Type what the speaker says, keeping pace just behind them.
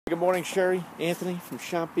Good morning, Sherry. Anthony from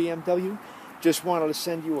Champ BMW. Just wanted to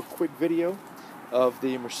send you a quick video of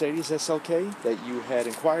the Mercedes SLK that you had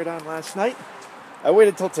inquired on last night. I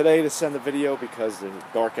waited till today to send the video because it was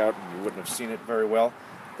dark out and you wouldn't have seen it very well.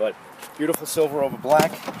 But beautiful silver over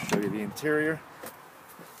black. I'll show you the interior.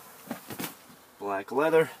 Black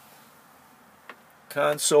leather.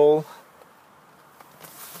 Console.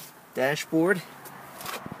 Dashboard.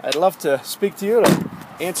 I'd love to speak to you to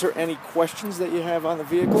answer any questions that you have on the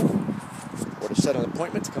vehicle or to set an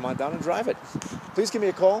appointment to come on down and drive it. Please give me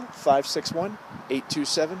a call,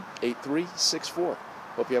 561-827-8364.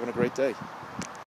 Hope you're having a great day.